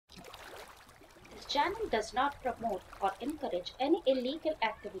channel does not promote or encourage any illegal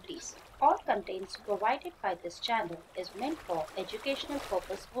activities. All contents provided by this channel is meant for educational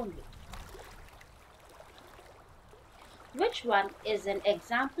purpose only. Which one is an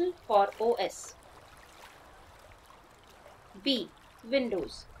example for OS? B.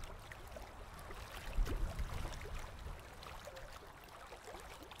 Windows.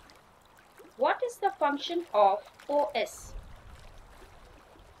 What is the function of OS?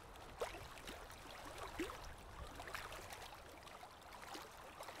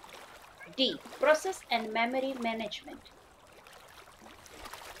 D. Process and memory management.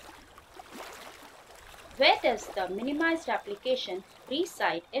 Where does the minimized application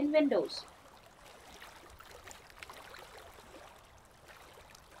reside in Windows?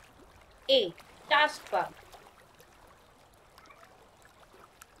 A. Taskbar.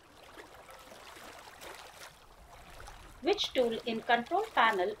 Which tool in Control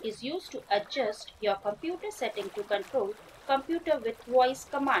Panel is used to adjust your computer setting to control computer with voice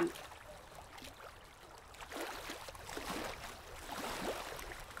command?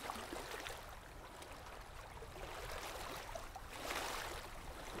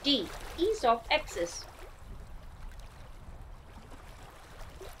 D. Ease of access.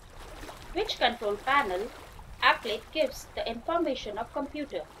 Which control panel applet gives the information of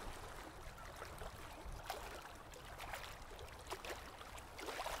computer?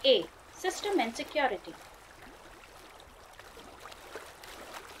 A. System and security.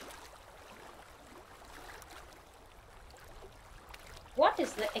 What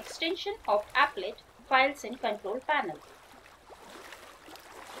is the extension of applet files in control panel?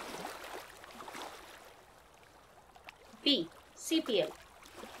 B. CPL.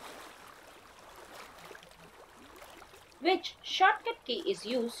 Which shortcut key is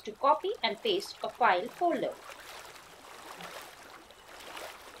used to copy and paste a file folder?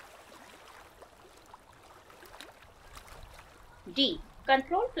 D.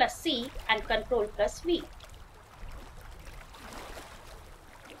 Ctrl+C and Ctrl+V.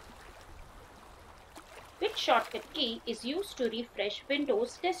 Which shortcut key is used to refresh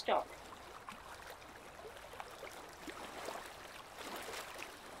Windows desktop?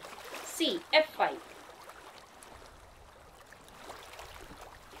 C. F5.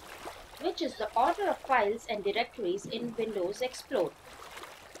 Which is the order of files and directories in Windows Explorer?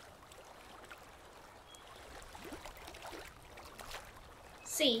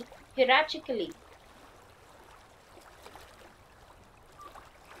 C. Hierarchically.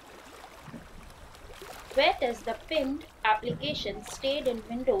 Where does the pinned application stayed in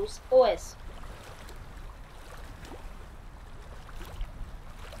Windows OS?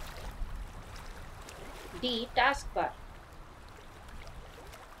 D. Taskbar.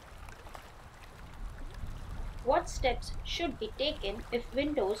 What steps should be taken if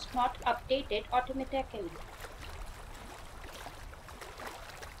Windows not updated automatically?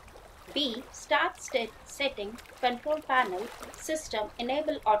 B. Start setting control panel system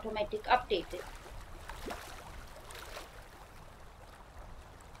enable automatic updated.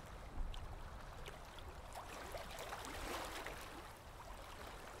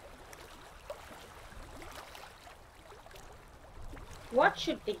 What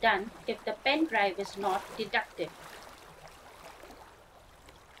should be done if the pen drive is not deducted?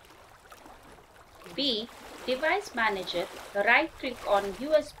 B. Device Manager, right-click on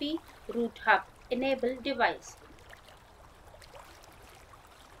USB root hub, enable device.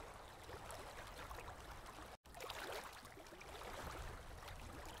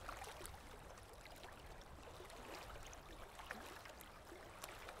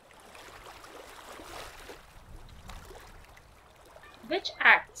 Which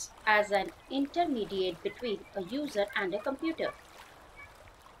acts as an intermediate between a user and a computer?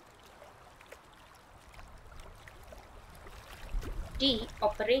 D.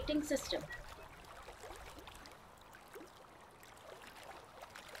 Operating System.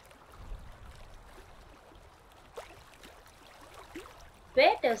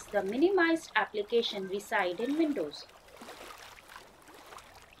 Where does the minimized application reside in Windows?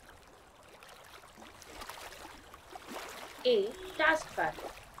 A. Taskbar.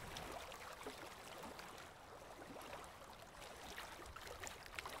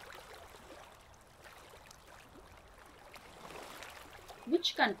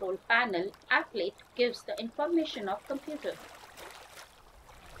 Which control panel applet gives the information of computer?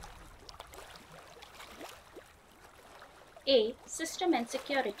 A. System and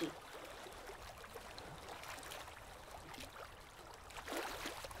security.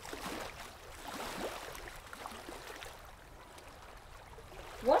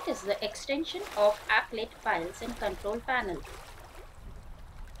 What is the extension of applet files in control panel?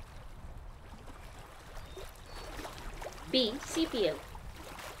 B. CPL.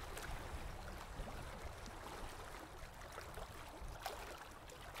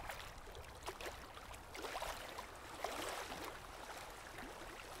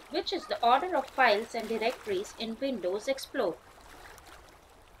 Which is the order of files and directories in Windows Explorer?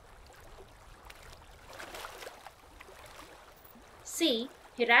 C.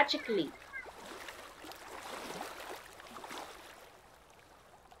 Hierarchically.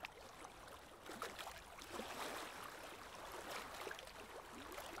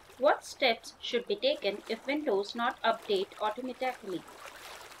 What steps should be taken if Windows not update automatically?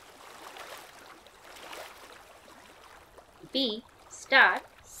 B. Start,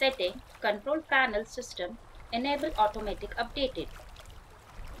 Setting, Control Panel System, Enable Automatic Updated.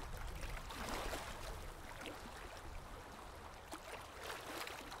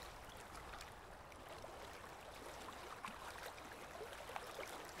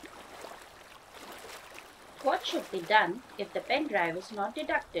 What should be done if the pen drive is not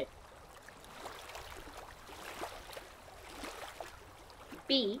deducted?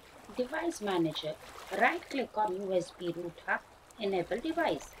 B. Device Manager. Right-click on USB root hub, enable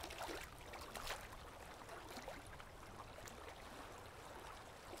device.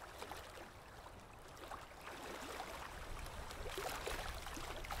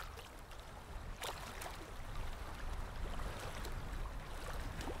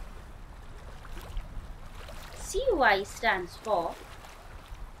 CUI stands for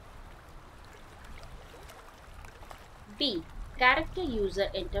B. Character User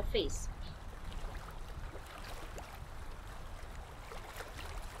Interface.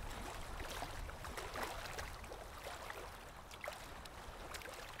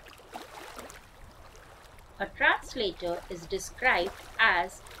 A translator is described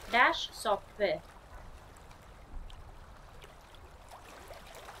as dash software.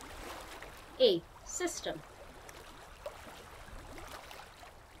 A. System.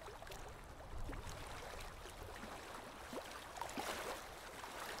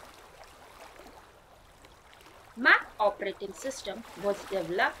 Mac operating system was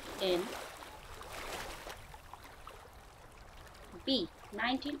developed in B.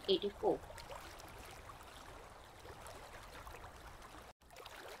 1984.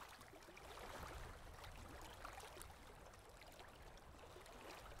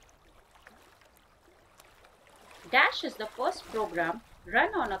 Dash is the first program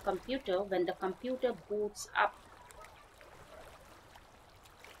run on a computer when the computer boots up.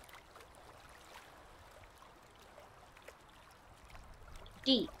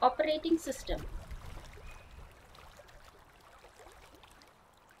 D. Operating System.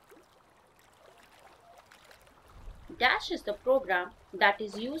 Dash is the program that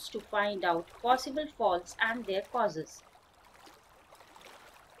is used to find out possible faults and their causes.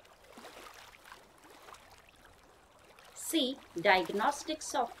 C. Diagnostic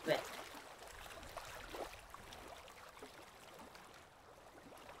software.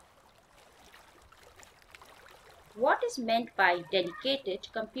 What is meant by dedicated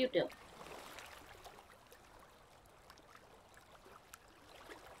computer?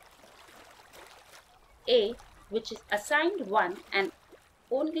 A. Which is assigned one and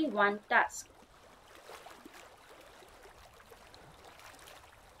only one task.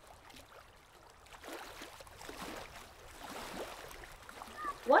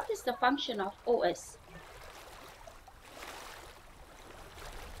 What is the function of OS?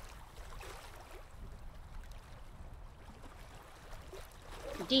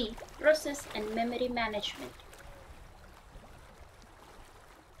 D. Process and memory management.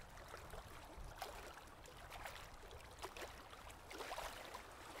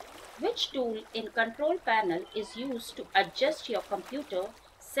 Which tool in Control Panel is used to adjust your computer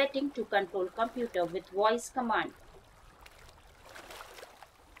setting to control computer with voice command?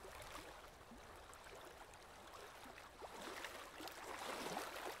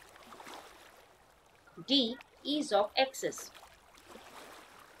 D. Ease of access.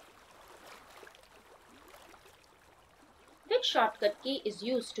 Which shortcut key is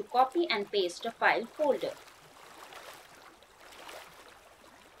used to copy and paste a file folder?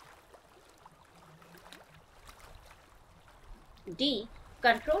 D.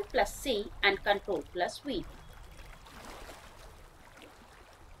 Ctrl plus C and Ctrl plus V.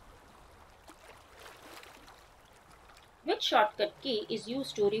 Which shortcut key is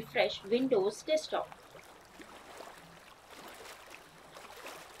used to refresh Windows desktop?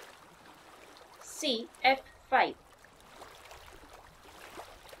 C. F5.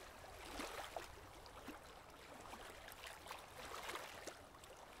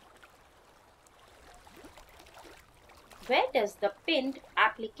 Where does the pinned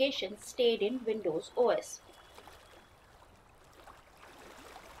application stay in Windows OS?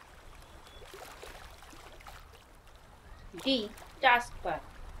 D. Taskbar.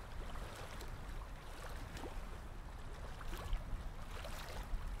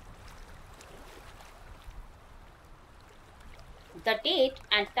 The date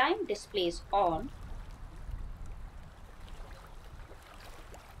and time displays on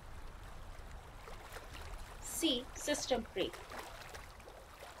C. System tray.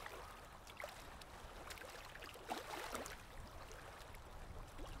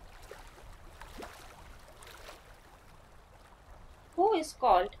 Who is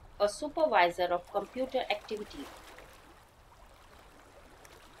called a supervisor of computer activity?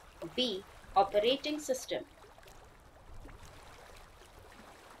 B. Operating system.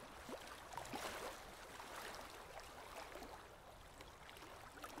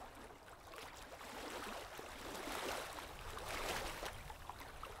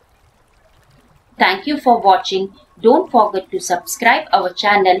 Thank you for watching. Don't forget to subscribe our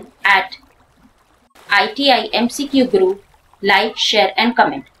channel at ITI MCQ Group. Like, share and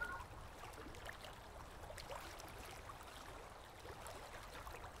comment.